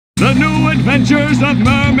adventures of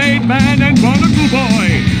Mermaid Man and Barnacle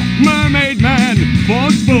Boy. Mermaid Man,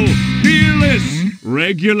 forceful, fearless,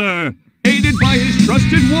 regular, aided by his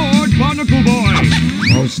trusted ward, Barnacle Boy.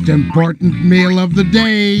 Most important meal of the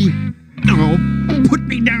day. Oh, put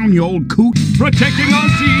me down, you old coot. Protecting our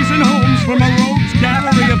seas and homes from a rogue's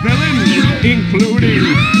gallery of villains, including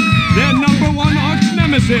their #1 arch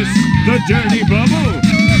nemesis, the Dirty Bubble.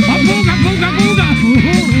 Booga, booga, booga.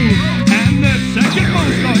 And their second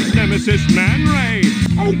most arch nemesis, Man Ray.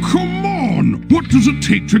 Oh, come on! What does it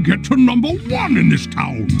take to get to #1 in this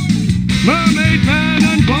town? Mermaid Man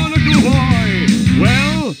and Barnacle Boy.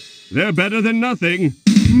 Well, they're better than nothing.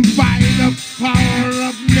 By the power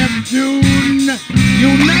of Neptune,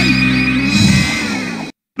 unite!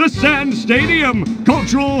 The Sand Stadium,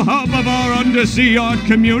 cultural hub of our undersea art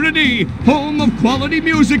community, home of quality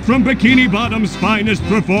music from Bikini Bottom's finest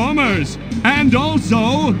performers, and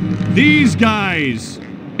also these guys.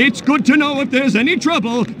 It's good to know if there's any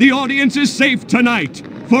trouble, the audience is safe tonight,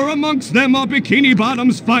 for amongst them are Bikini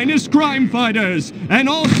Bottom's finest crime fighters, and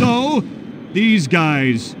also these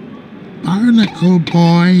guys. Barnacle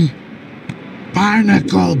Boy.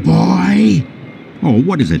 Barnacle Boy. Oh,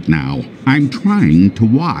 what is it now? I'm trying to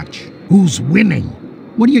watch. Who's winning?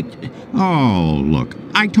 What do you... Oh, look.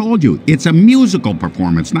 I told you, it's a musical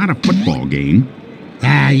performance, not a football game.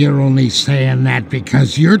 Ah, you're only saying that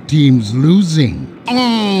because your team's losing.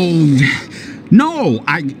 Oh, no,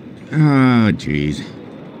 jeez.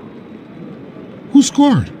 Who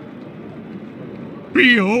scored?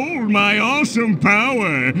 Behold my awesome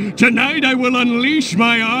power! Tonight I will unleash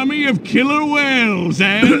my army of killer whales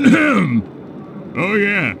and... Oh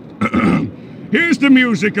yeah. Here's the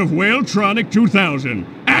music of Whaletronic 2000.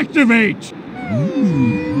 Activate!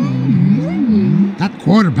 That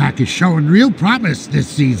quarterback is showing real promise this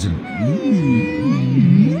season.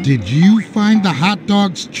 Did you find the hot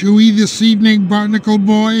dogs chewy this evening, Barnacle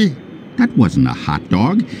Boy? That wasn't a hot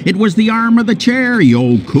dog. It was the arm of the chair, you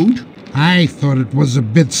old coot. I thought it was a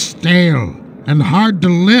bit stale and hard to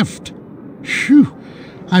lift. Phew,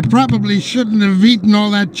 I probably shouldn't have eaten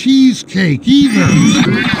all that cheesecake either.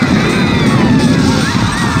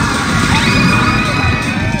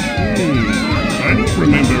 I don't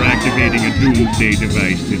remember activating a doomsday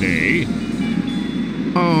device today.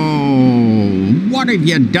 Oh, what have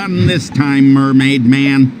you done this time, Mermaid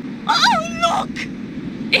Man? Oh, look!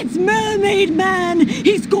 It's Mermaid Man!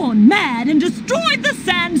 He's gone mad and destroyed the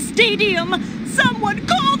Sand Stadium! Someone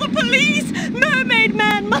call the police! Mermaid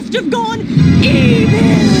Man must have gone evil!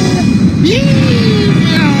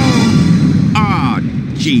 Evil! Ah,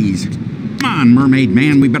 jeez. Come on, Mermaid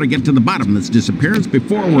Man, we better get to the bottom of this disappearance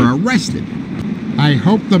before we're arrested. I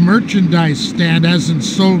hope the merchandise stand hasn't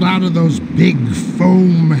sold out of those big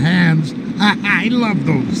foam hands. I love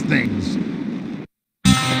those things.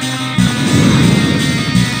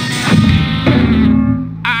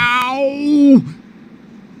 Ow!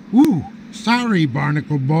 Ooh, sorry,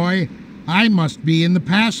 Barnacle Boy. I must be in the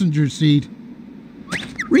passenger seat.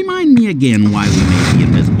 Remind me again why we made the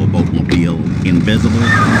invisible boatmobile invisible.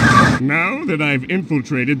 Now that I've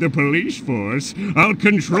infiltrated the police force, I'll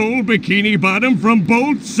control Bikini Bottom from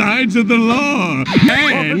both sides of the law.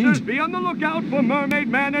 And... Officers, be on the lookout for Mermaid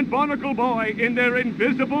Man and Barnacle Boy in their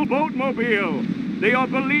invisible boatmobile. They are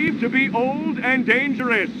believed to be old and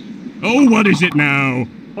dangerous. Oh, what is it now?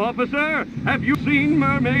 Officer, have you seen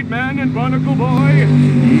Mermaid Man and Barnacle Boy?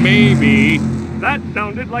 Maybe. That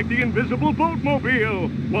sounded like the invisible boatmobile.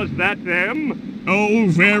 Was that them? Oh,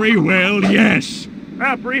 very well, yes.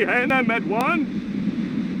 Apprehend them at once.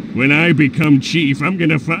 When I become chief, I'm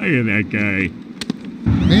gonna fire that guy.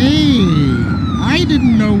 Hey, I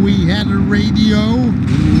didn't know we had a radio.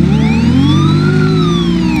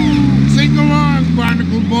 Sing along,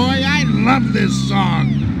 Barnacle Boy. I love this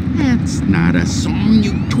song. That's not a song,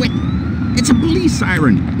 you twit. It's a police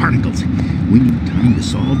siren. Barnacles, we need time to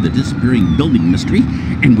solve the disappearing building mystery,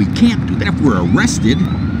 and we can't do that if we're arrested.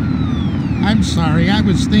 I'm sorry, I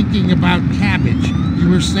was thinking about cabbage. You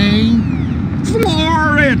were saying?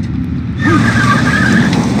 Floor it!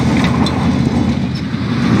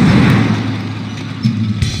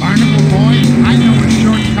 Barnacle Boy, I know a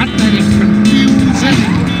shortcut that is confusing.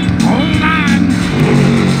 Hold on.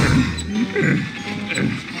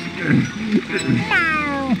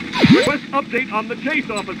 Request update on the chase,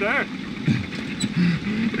 officer.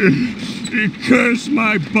 Curse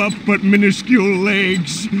my buff but minuscule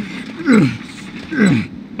legs.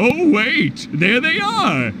 Oh, wait, there they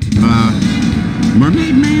are.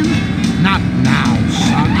 Mermaid Man? Not now,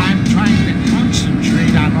 son. I'm trying to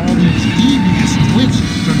concentrate on all these devious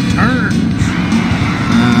twists and turns.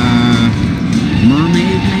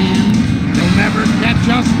 Mermaid Man? You'll never catch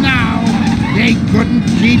us now. couldn't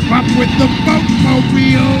keep up with the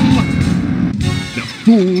boatmobile. The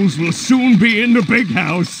fools will soon be in the big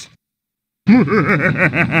house.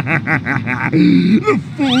 The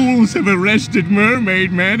fools have arrested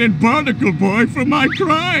Mermaid Man and Barnacle Boy for my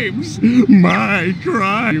crimes. My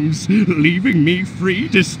crimes. Leaving me free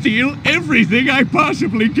to steal everything I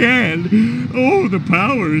possibly can. Oh, the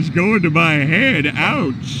power is going to my head.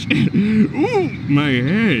 Ouch. Ooh, my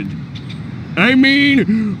head. I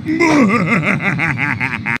mean...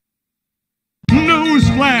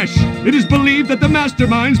 Newsflash! It is believed that the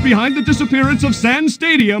masterminds behind the disappearance of Sand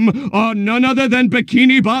Stadium are none other than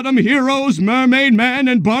Bikini Bottom heroes Mermaid Man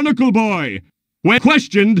and Barnacle Boy. When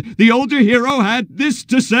questioned, the older hero had this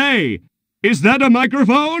to say. Is that a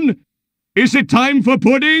microphone? Is it time for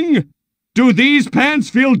pudding? Do these pants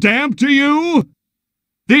feel damp to you?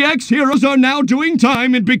 The ex-heroes are now doing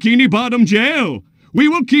time in Bikini Bottom jail. We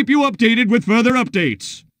will keep you updated with further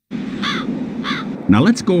updates. Now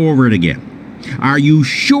let's go over it again. Are you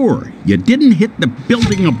sure you didn't hit the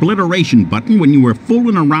building obliteration button when you were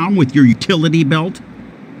fooling around with your utility belt?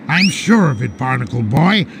 I'm sure of it, Barnacle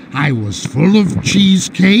Boy. I was full of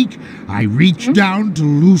cheesecake. I reached down to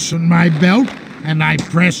loosen my belt, and I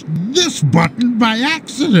pressed this button by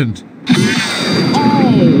accident.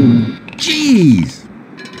 Oh, jeez.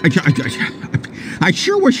 I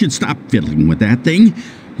sure wish you'd stop fiddling with that thing.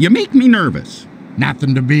 You make me nervous.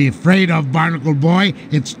 Nothing to be afraid of, Barnacle Boy.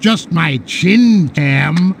 It's just my chin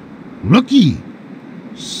cam. Looky.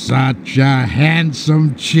 Such a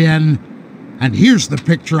handsome chin. And here's the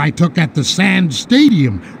picture I took at the Sand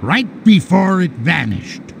Stadium right before it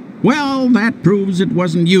vanished. Well, that proves it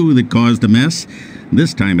wasn't you that caused the mess.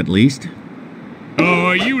 This time, at least.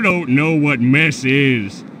 Oh, you don't know what mess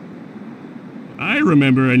is. I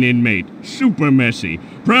remember an inmate. Super messy.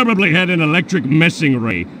 Probably had an electric messing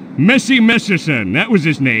ray. Messy Messerson, that was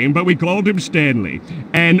his name, but we called him Stanley.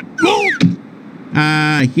 And...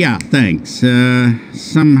 yeah, thanks.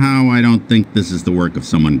 Somehow I don't think this is the work of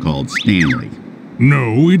someone called Stanley.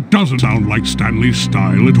 No, it doesn't sound like Stanley's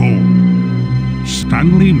style at all.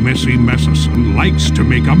 Stanley Messy Messerson likes to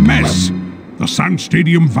make a mess. The Sand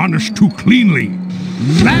Stadium vanished too cleanly.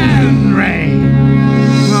 Man Ray!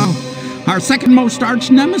 Well, our second most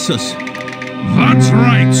arch nemesis. That's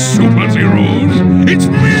right, Super Zeros. It's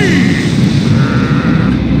me!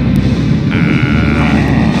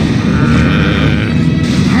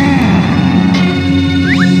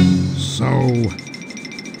 So,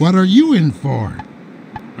 what are you in for?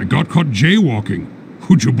 I got caught jaywalking.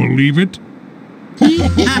 Could you believe it?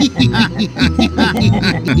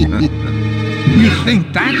 You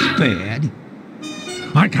think that's bad?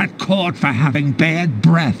 I got caught for having bad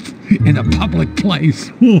breath in a public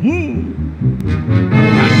place.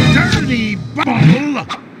 Dirty bubble!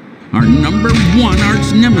 Our #1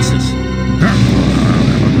 arch nemesis.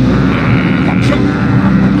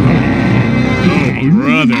 Oh,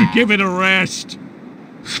 brother, give it a rest.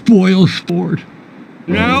 Spoil sport.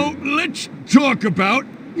 Now, let's talk about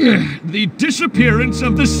the disappearance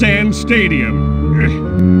of the Sand Stadium.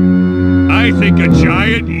 I think a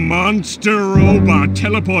giant monster robot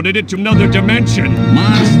teleported it to another dimension.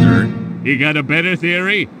 Monster? You got a better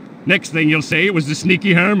theory? Next thing you'll say it was the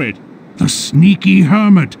Sneaky Hermit. The Sneaky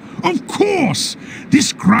Hermit. Of course!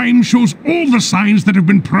 This crime shows all the signs that have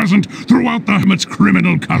been present throughout the Hermit's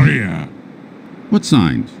criminal career. What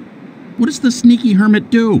signs? What does the Sneaky Hermit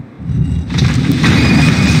do?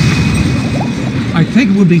 I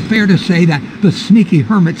think it would be fair to say that the Sneaky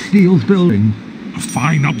Hermit steals buildings. A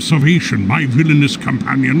fine observation, my villainous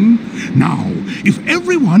companion. Now, if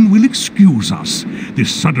everyone will excuse us,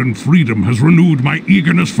 this sudden freedom has renewed my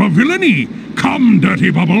eagerness for villainy. Come, Dirty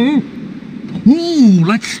Bubble. Ooh,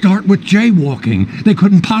 let's start with jaywalking. They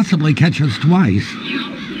couldn't possibly catch us twice.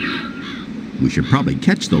 We should probably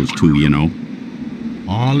catch those two, you know.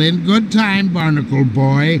 All in good time, Barnacle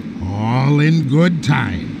Boy. All in good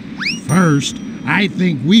time. First, I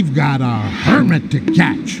think we've got a hermit to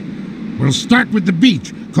catch. We'll start with the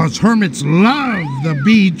beach, 'cause hermits love the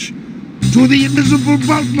beach. To the invisible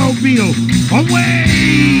boatmobile!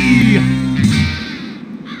 Away!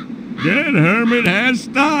 That hermit has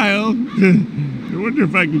style. I wonder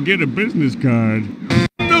if I can get a business card.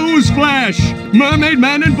 Newsflash! Mermaid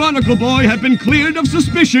Man and Barnacle Boy have been cleared of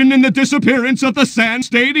suspicion in the disappearance of the Sand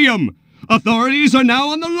Stadium. Authorities are now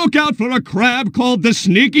on the lookout for a crab called the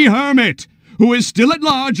Sneaky Hermit, who is still at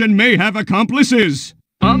large and may have accomplices.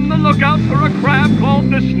 On the lookout for a crab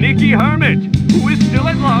called the Sneaky Hermit, who is still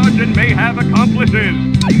at large and may have accomplices.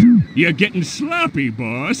 You're getting sloppy,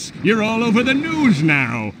 boss. You're all over the news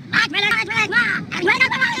now.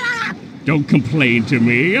 Don't complain to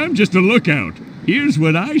me. I'm just a lookout. Here's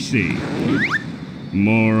what I see.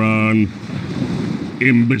 Moron.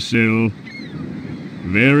 Imbecile.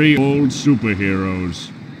 Very old superheroes.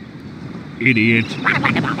 Idiot.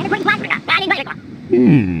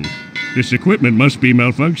 This equipment must be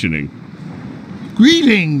malfunctioning.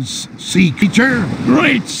 Greetings, sea creature.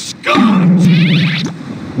 Great Scott!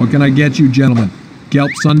 What can I get you, gentlemen?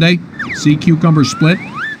 Kelp sundae? Sea cucumber split?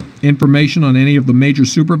 Information on any of the major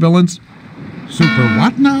supervillains? Super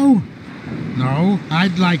what now? No,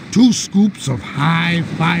 I'd like 2 scoops of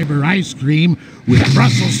high-fiber ice cream with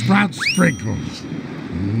Brussels sprout sprinkles.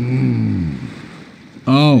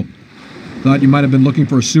 Oh, thought you might have been looking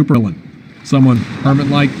for a supervillain. Someone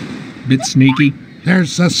hermit-like, bit sneaky.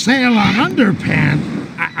 There's a sale on underpants.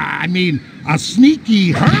 I mean, a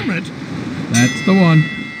sneaky hermit. That's the one.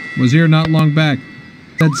 Was here not long back.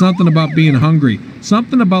 Said something about being hungry.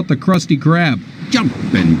 Something about the Krusty Krab.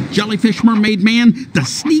 Jumpin' jellyfish, Mermaid Man. The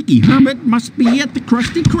sneaky hermit must be at the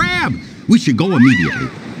Krusty Krab. We should go immediately.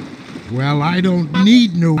 Well, I don't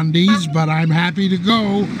need new undies, but I'm happy to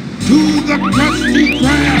go to the Krusty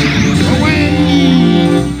Krab.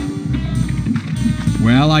 Away!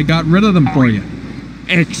 Well, I got rid of them for you.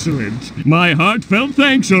 Excellent. My heartfelt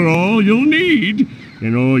thanks are all you'll need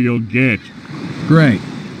and all you'll get. Great.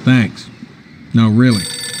 Thanks. No, really.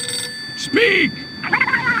 Speak!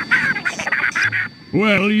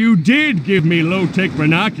 Well, you did give me low-tech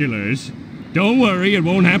binoculars. Don't worry, it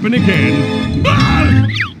won't happen again. Ah!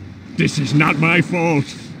 This is not my fault.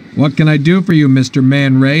 What can I do for you, Mr.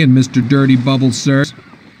 Man Ray and Mr. Dirty Bubbles, sir?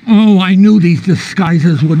 Oh, I knew these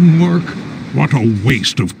disguises wouldn't work. What a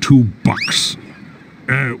waste of $2.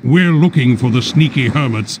 We're looking for the sneaky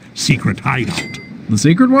hermit's secret hideout. The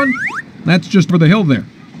secret one? That's just for the hill there.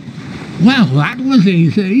 Well, that was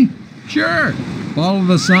easy. Sure. Follow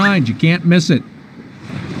the signs. You can't miss it.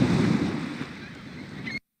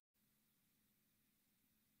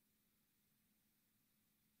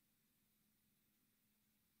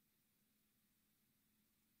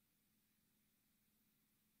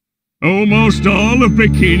 Almost all of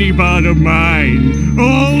Bikini Bottom mine.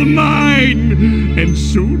 All mine! And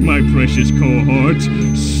soon, my precious cohorts,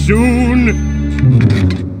 soon...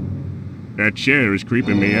 That chair is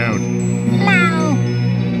creeping me out.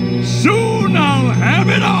 Soon I'll have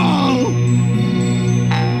it all!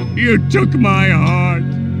 You took my heart,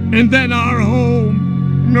 and then our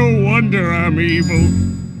home. No wonder I'm evil.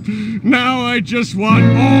 Now I just want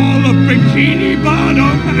all of Bikini Bottom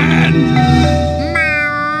and...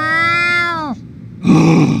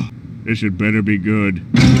 This had better be good.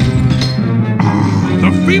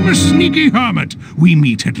 The famous sneaky hermit. We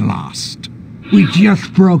meet at last. We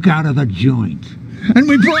just broke out of the joint. And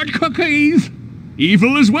we brought cookies.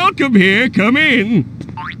 Evil is welcome here. Come in.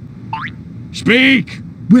 Speak.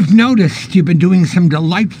 We've noticed you've been doing some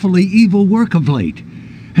delightfully evil work of late.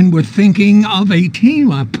 And we're thinking of a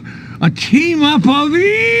team-up. A team-up of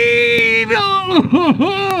evil!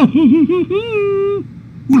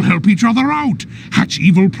 We'll help each other out, hatch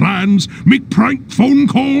evil plans, make prank phone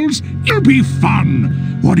calls. It'll be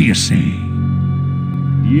fun. What do you say?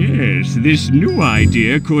 Yes, this new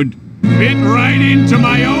idea could fit right into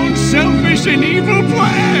my own selfish and evil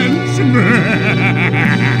plans.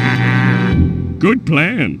 Good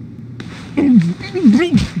plan.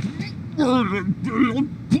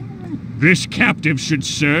 This captive should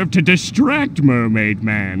serve to distract Mermaid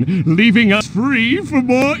Man, leaving us free for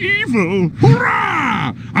more evil.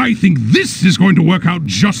 Hurrah! I think this is going to work out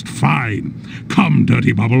just fine. Come,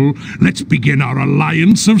 Dirty Bubble, let's begin our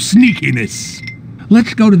alliance of sneakiness.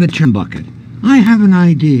 Let's go to the churn bucket. I have an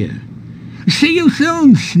idea. See you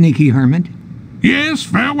soon, sneaky hermit. Yes,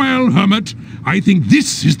 farewell, hermit. I think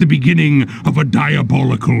this is the beginning of a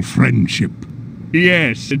diabolical friendship.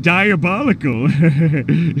 Yes, diabolical. Now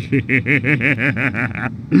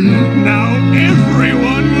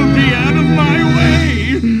everyone will be out of my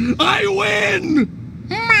way. I win!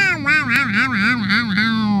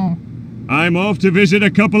 I'm off to visit a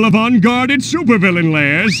couple of unguarded supervillain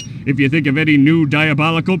lairs. If you think of any new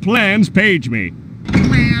diabolical plans, page me.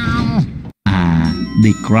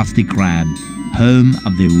 The Krusty Krab, home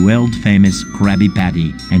of the world-famous Krabby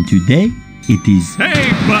Patty. And today, it is...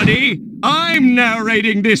 Hey, buddy! I'm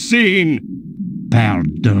narrating this scene!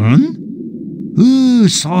 Pardon? Ooh,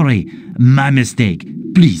 sorry. My mistake.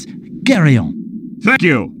 Please, carry on. Thank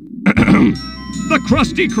you. The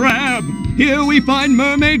Krusty Krab! Here we find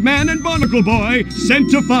Mermaid Man and Barnacle Boy sent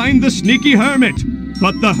to find the sneaky hermit.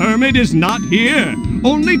 But the hermit is not here.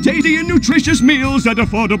 Only tasty and nutritious meals at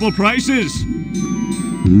affordable prices.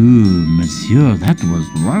 Ooh, monsieur, that was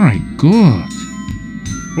very good.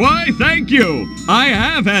 Why, thank you. I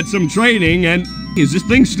have had some training and... Is this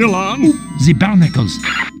thing still on? The barnacles.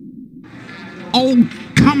 Oh,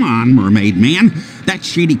 come on, Mermaid Man. That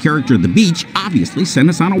shady character at the beach obviously sent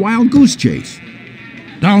us on a wild goose chase.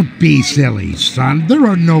 Don't be silly, son. There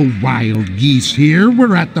are no wild geese here.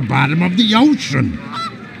 We're at the bottom of the ocean.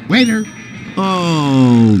 Waiter.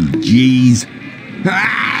 Oh, jeez.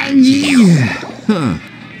 Ah, yeah. Huh.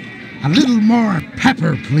 A little more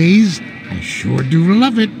pepper, please. I sure do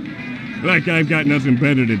love it. Like I've got nothing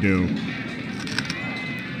better to do.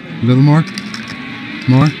 A little more.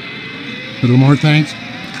 More. A little more, thanks.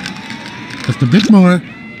 Just a bit more.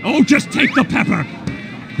 Oh, just take the pepper.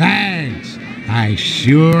 Thanks. I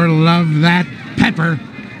sure love that pepper.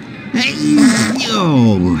 Hey,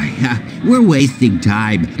 yo, we're wasting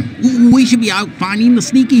time. We should be out finding the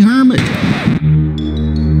sneaky hermit.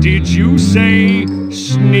 Did you say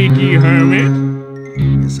sneaky hermit?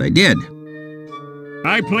 Yes, I did.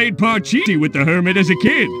 I played Parcheesi with the hermit as a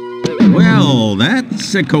kid. Well,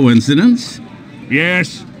 that's a coincidence.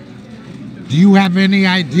 Yes. Do you have any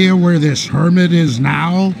idea where this hermit is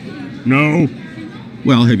now? No.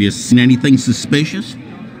 Well, have you seen anything suspicious?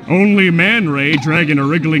 Only Man Ray dragging a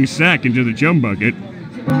wriggling sack into the chum bucket.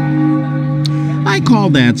 I call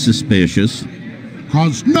that suspicious.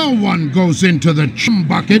 'Cause no one goes into the chum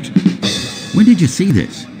bucket. When did you see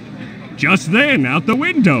this? Just then, out the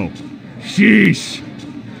window. Sheesh.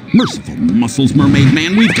 Merciful muscles, Mermaid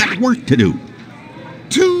Man, we've got work to do.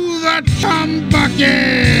 To the chum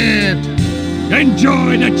bucket!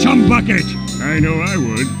 Enjoy the chum bucket. I know I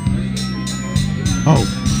would. Oh,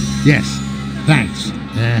 yes. Thanks.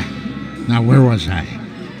 Now where was I?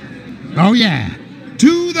 Oh, yeah.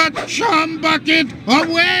 To the chum bucket!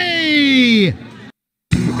 Away!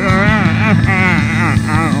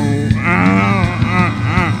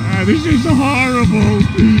 This is horrible.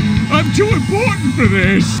 I'm too important for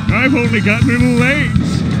this. I've only got little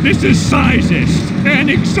legs. This is sizest and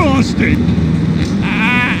exhausting.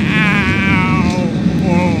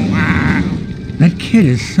 That kid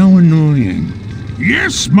is so annoying.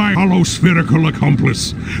 Yes, my hollow spherical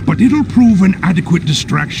accomplice, but it'll prove an adequate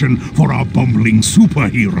distraction for our bumbling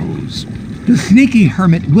superheroes. The sneaky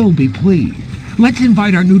hermit will be pleased. Let's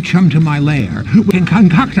invite our new chum to my lair. We can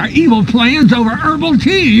concoct our evil plans over herbal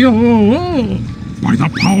tea. Oh. By the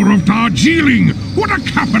power of Darjeeling, what a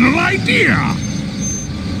capital idea!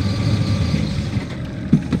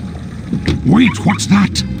 Wait, what's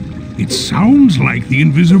that? It sounds like the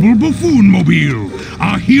invisible buffoon mobile.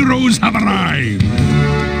 Our heroes have arrived.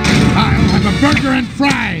 I'll have a burger and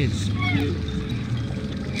fries.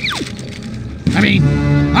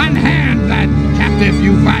 Unhand that captive,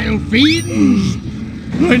 you vile fiends!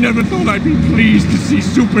 I never thought I'd be pleased to see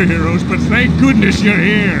superheroes, but thank goodness you're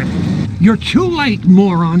here. You're too late,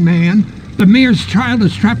 moron man. The mayor's child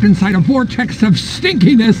is trapped inside a vortex of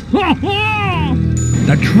stinkiness.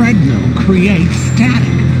 The treadmill creates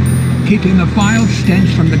static, keeping the vile stench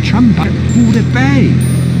from the chum bucket food at bay.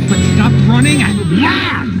 But stop running and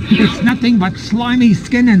run! It's nothing but slimy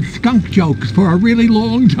skin and skunk jokes for a really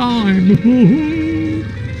long time.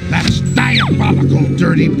 That's diabolical,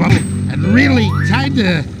 dirty bubble, and really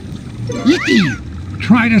kinda icky.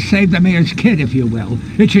 Try to save the mayor's kid, if you will.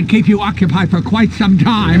 It should keep you occupied for quite some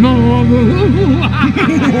time.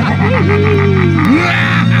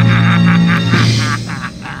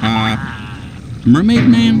 Mermaid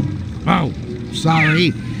Man? Oh,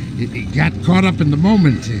 sorry. It got caught up in the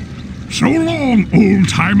moment. So long,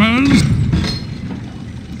 old-timers!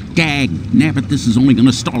 Dag nabbit, this is only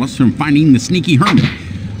gonna stall us from finding the sneaky hermit.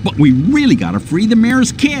 But we really gotta free the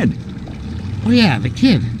mayor's kid. Oh yeah, the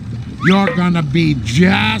kid. You're gonna be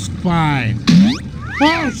just fine.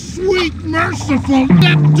 Oh, sweet merciful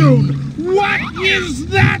Neptune! What is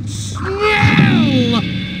that smell?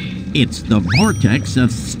 It's the vortex of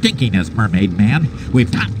stinkiness, Mermaid Man.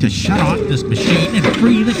 We've got to shut off this machine and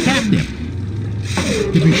free the captive.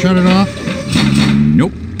 Did we shut it off?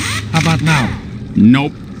 Nope. How about now?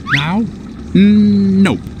 Nope. Now?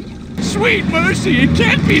 Nope. Sweet mercy, it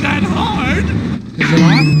can't be that hard. Is it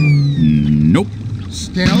off? Nope.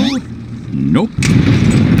 Still? Nope.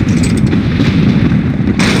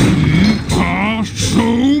 Are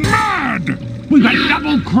so mad! We got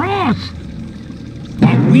double-crossed!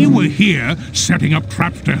 While we were here, setting up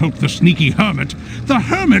traps to help the sneaky hermit, the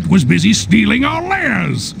hermit was busy stealing our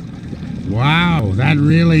lairs! Wow, that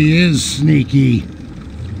really is sneaky.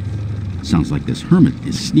 Sounds like this hermit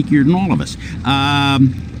is sneakier than all of us.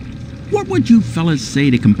 What would you fellas say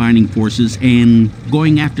to combining forces and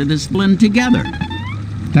going after this villain together?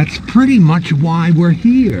 That's pretty much why we're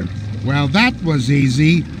here. Well, that was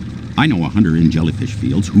easy. I know a hunter in Jellyfish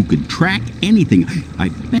Fields who could track anything. I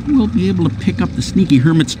bet we'll be able to pick up the sneaky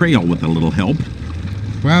hermit's trail with a little help.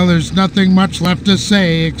 Well, there's nothing much left to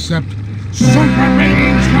say except super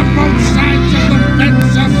beings from both sides of the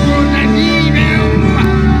fence of good and evil!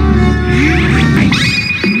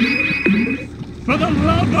 For the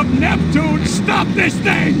love of Neptune, stop this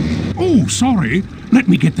thing! Oh, sorry. Let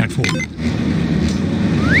me get that for you.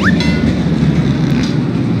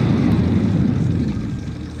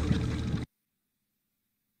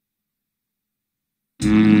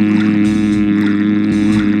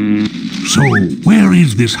 So, where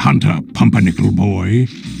is this hunter, Pumpernickel boy?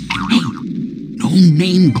 Hey, no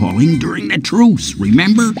name-calling during the truce,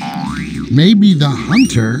 remember? Maybe the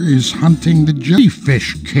hunter is hunting the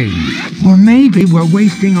jellyfish king. Or maybe we're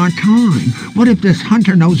wasting our time. What if this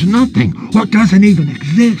hunter knows nothing or doesn't even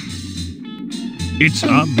exist? It's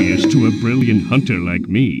obvious to a brilliant hunter like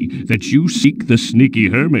me that you seek the sneaky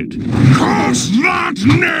hermit. Curse that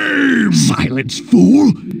name! Silence,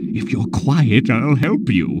 fool! If you're quiet, I'll help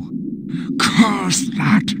you. Curse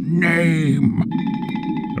that name!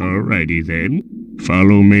 Alrighty then.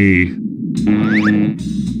 Follow me.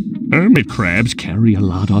 Hermit crabs carry a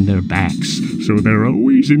lot on their backs, so they're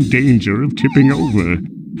always in danger of tipping over.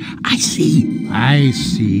 I see. I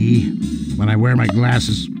see. When I wear my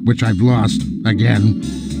glasses, which I've lost again.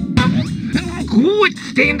 Quit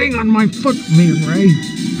standing on my foot, me and Ray.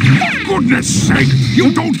 For goodness sake,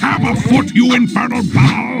 you don't have a foot, you infernal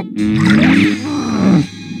bowel!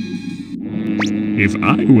 If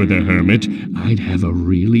I were the hermit, I'd have a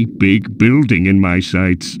really big building in my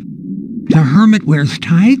sights. The hermit wears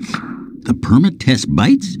tights? The permit test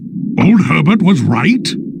bites? Old Herbert was right.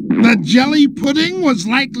 The jelly pudding was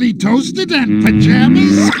likely toasted and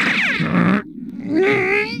pajamas?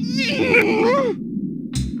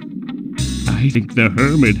 I think the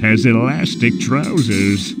hermit has elastic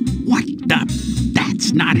trousers. What the?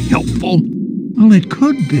 That's not helpful. Well, it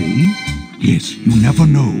could be. Yes, you never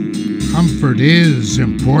know. Comfort is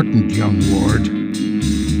important, young ward.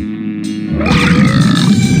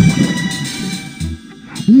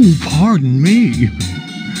 Ooh, pardon me.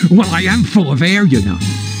 Well, I am full of air, you know.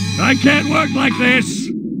 I can't work like this!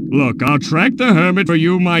 Look, I'll track the hermit for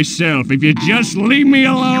you myself if you just leave me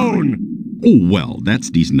alone! Oh, well, that's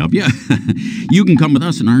decent of you. You can come with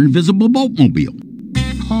us in our invisible boatmobile.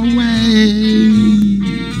 Away!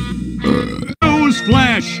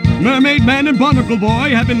 Newsflash! MermaidMan and Barnacle Boy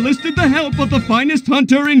have enlisted the help of the finest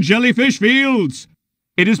hunter in Jellyfish Fields.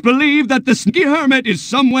 It is believed that the sneaky hermit is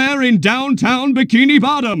somewhere in downtown Bikini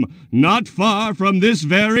Bottom, not far from this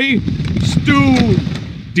very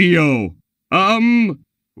studio.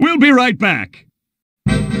 We'll be right back.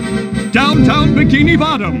 Downtown Bikini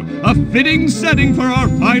Bottom, a fitting setting for our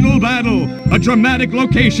final battle, a dramatic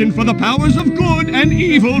location for the powers of good and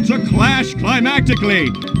evil to clash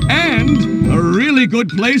climactically, and a really good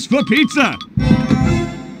place for pizza.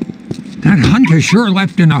 That hunter sure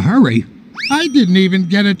left in a hurry. I didn't even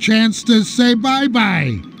get a chance to say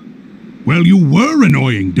bye-bye. Well, you were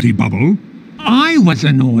annoying, Dirty Bubble. I was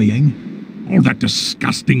annoying. All that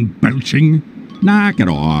disgusting belching. Knock it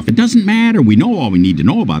off. It doesn't matter. We know all we need to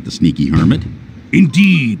know about the sneaky hermit.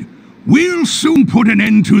 Indeed. We'll soon put an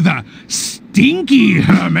end to the stinky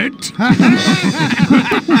hermit. The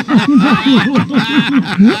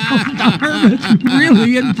hermit's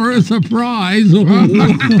really in for a surprise.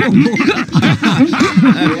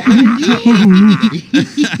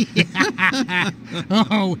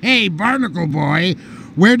 Oh, hey, Barnacle Boy.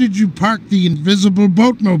 Where did you park the invisible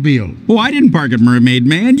boatmobile? Oh, I didn't park it, Mermaid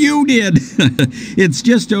Man. You did. It's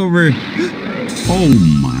just over... Oh,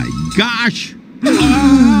 my gosh.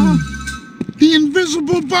 The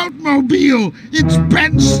invisible boatmobile! It's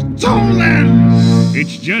been stolen!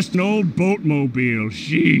 It's just an old boatmobile,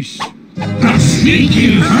 sheesh. The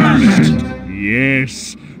sneaky hermit!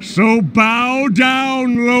 Yes, so bow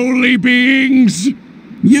down, lowly beings!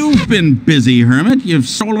 You've been busy, Hermit. You've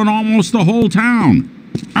stolen almost the whole town.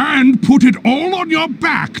 And put it all on your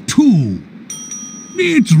back, too.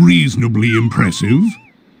 It's reasonably impressive.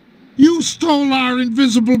 You stole our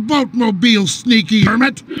invisible boatmobile, sneaky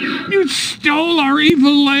hermit! You stole our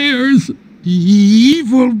evil lairs!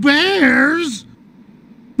 Evil bears?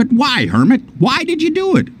 But why, Hermit? Why did you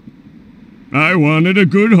do it? I wanted a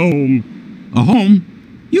good home. A home?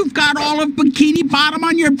 You've got all of Bikini Bottom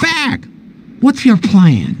on your back. What's your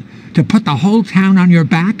plan? To put the whole town on your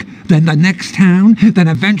back, then the next town, then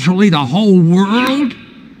eventually the whole world?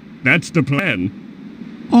 That's the plan.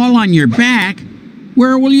 All on your back?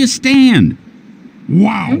 Where will you stand?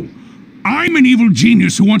 Wow. I'm an evil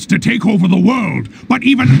genius who wants to take over the world, but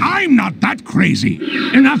even I'm not that crazy.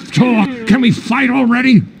 Enough talk! Can we fight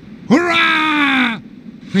already? Hurrah!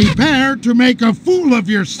 Prepare to make a fool of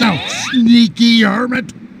yourself, sneaky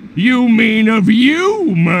hermit! You mean of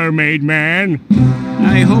you, Mermaid Man.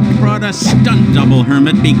 I hope you brought a stunt double,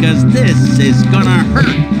 Hermit, because this is gonna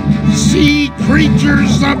hurt. Sea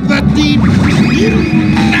creatures of the deep,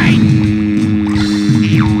 unite!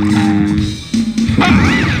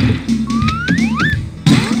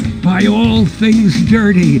 By all things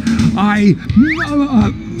dirty, I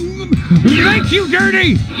make you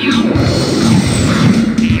dirty!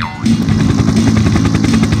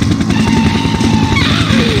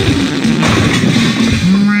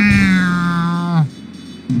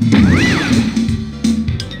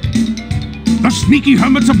 The sneaky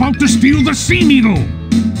hermit's about to steal the sea needle!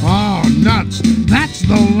 Oh, nuts. That's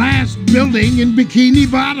the last building in Bikini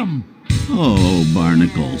Bottom. Oh,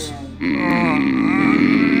 barnacles.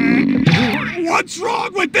 What's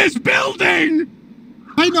wrong with this building?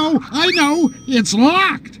 I know. It's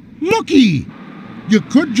locked. Looky. You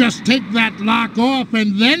could just take that lock off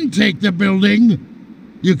and then take the building.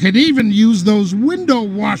 You could even use those window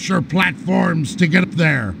washer platforms to get up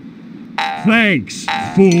there. Thanks,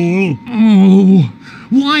 fool. Oh,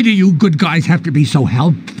 why do you good guys have to be so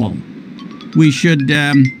helpful? We should,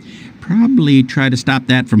 probably try to stop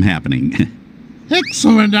that from happening.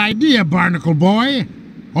 Excellent idea, Barnacle Boy.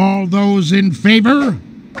 All those in favor?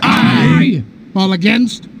 Aye! All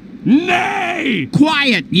against? Nay!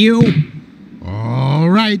 Quiet, you! All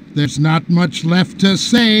right, there's not much left to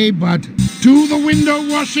say, but to the window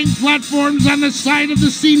washing platforms on the side of the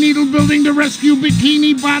Sea Needle building to rescue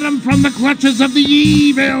Bikini Bottom from the clutches of the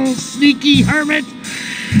evil, sneaky hermit.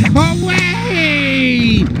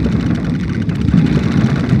 Away!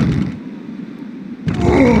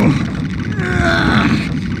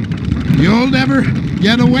 You'll never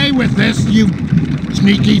get away with this, you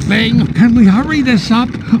sneaky thing. Can we hurry this up?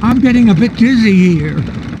 I'm getting a bit dizzy here.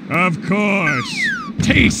 Of course.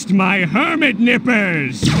 Taste my hermit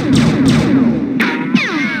nippers!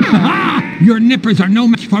 Ha! Your nippers are no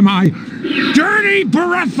match for my dirty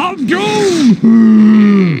breath of doom!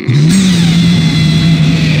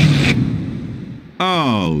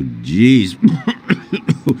 Oh, jeez.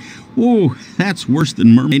 Oh, that's worse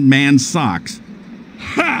than Mermaid Man's socks.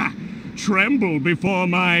 Ha! Tremble before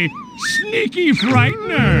my sneaky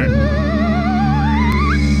frightener!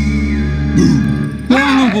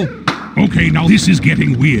 Oh, Okay, now this is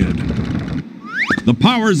getting weird. The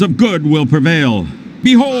powers of good will prevail.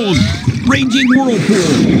 Behold, raging whirlpool.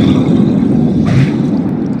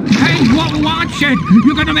 hey, watch it!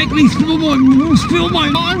 You're gonna make me spill my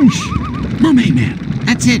lunch! Mermaid Man,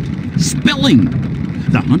 that's it. Spilling.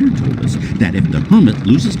 The hunter told us that if the hermit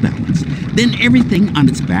loses balance, then everything on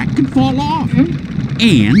its back could fall off.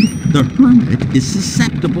 And the hermit is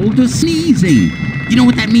susceptible to sneezing. You know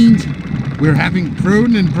what that means? We're having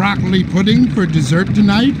prune and broccoli pudding for dessert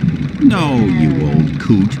tonight? No, you old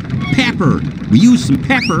coot. Pepper. We use some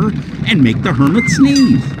pepper and make the hermit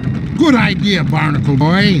sneeze. Good idea, Barnacle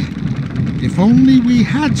Boy. If only we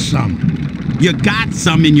had some. You got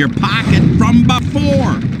some in your pocket from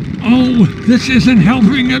before. Oh, this isn't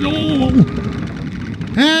helping at all!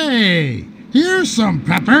 Hey, here's some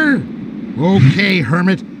pepper. Okay,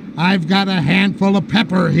 Hermit, I've got a handful of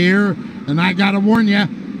pepper here, and I gotta warn you,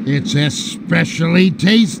 it's especially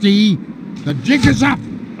tasty. The jig is up.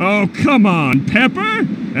 Oh, come on, Pepper!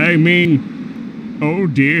 I mean, oh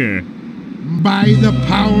dear. By the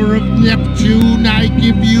power of Neptune, I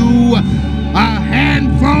give you a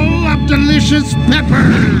handful of delicious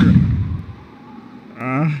pepper.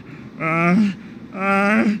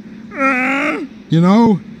 You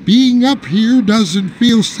know, being up here doesn't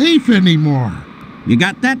feel safe anymore. You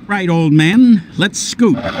got that right, old man. Let's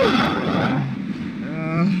scoot.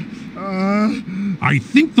 I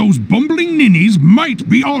think those bumbling ninnies might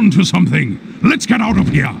be onto something. Let's get out of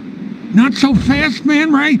here. Not so fast,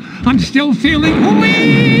 Man Ray. I'm still feeling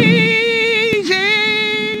wheezy.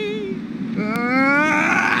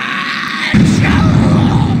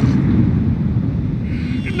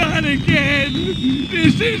 Not again!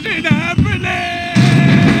 This isn't happening!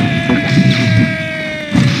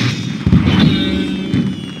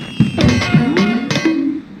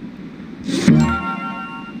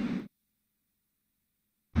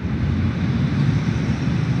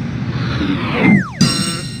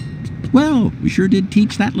 Well, we sure did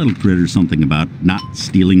teach that little critter something about not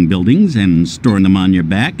stealing buildings and storing them on your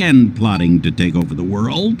back and plotting to take over the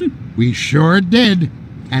world. We sure did.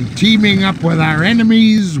 And teaming up with our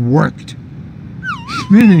enemies worked.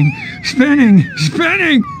 Spinning, spinning,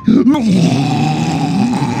 spinning!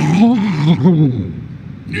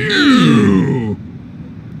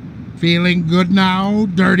 Feeling good now,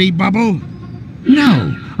 Dirty Bubble?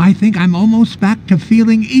 No, I think I'm almost back to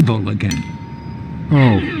feeling evil again.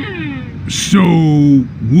 Oh. So,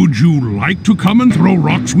 would you like to come and throw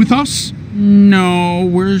rocks with us? No,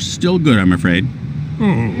 we're still good, I'm afraid.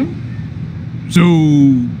 Oh. So,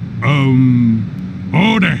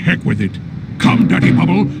 oh, the heck with it. Come, Dirty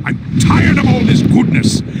Bubble. I'm tired of all this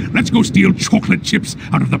goodness. Let's go steal chocolate chips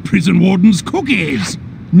out of the prison warden's cookies.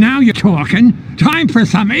 Now you're talking. Time for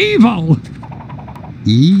some evil.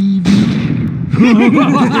 Evil.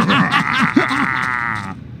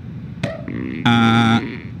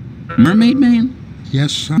 Mermaid Man?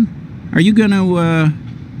 Yes, son? Are you gonna,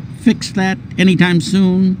 fix that anytime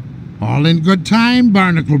soon? All in good time,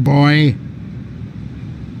 Barnacle Boy.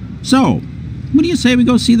 So, what do you say we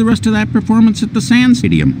go see the rest of that performance at the Sand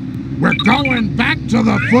Stadium? We're going back to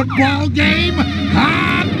the football game?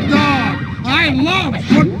 Hot dog! I love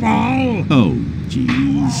football! Oh,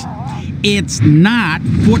 jeez. It's not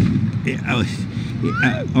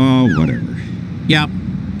oh, whatever. Yep.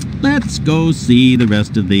 Let's go see the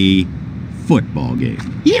rest of the football game.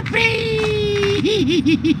 Yippee!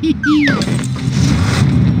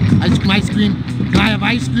 Ice cream? Can I have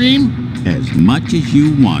ice cream? As much as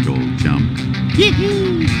you want, old chum.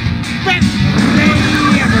 Best day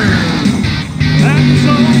ever! And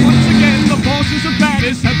so, once again, the forces of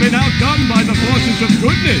badness have been outdone by the forces of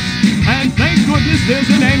goodness. And thank goodness there's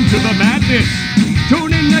an end to the madness.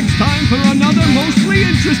 Tune in next time for another mostly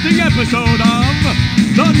interesting episode of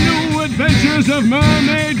The New Adventures of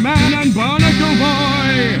Mermaid Man and Barnacle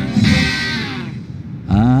Boy.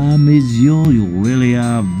 Ah, monsieur, you really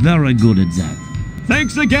are very good at that.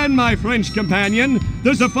 Thanks again, my French companion.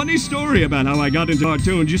 There's a funny story about how I got into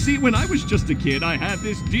cartoons. You see, when I was just a kid, I had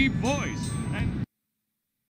this deep voice.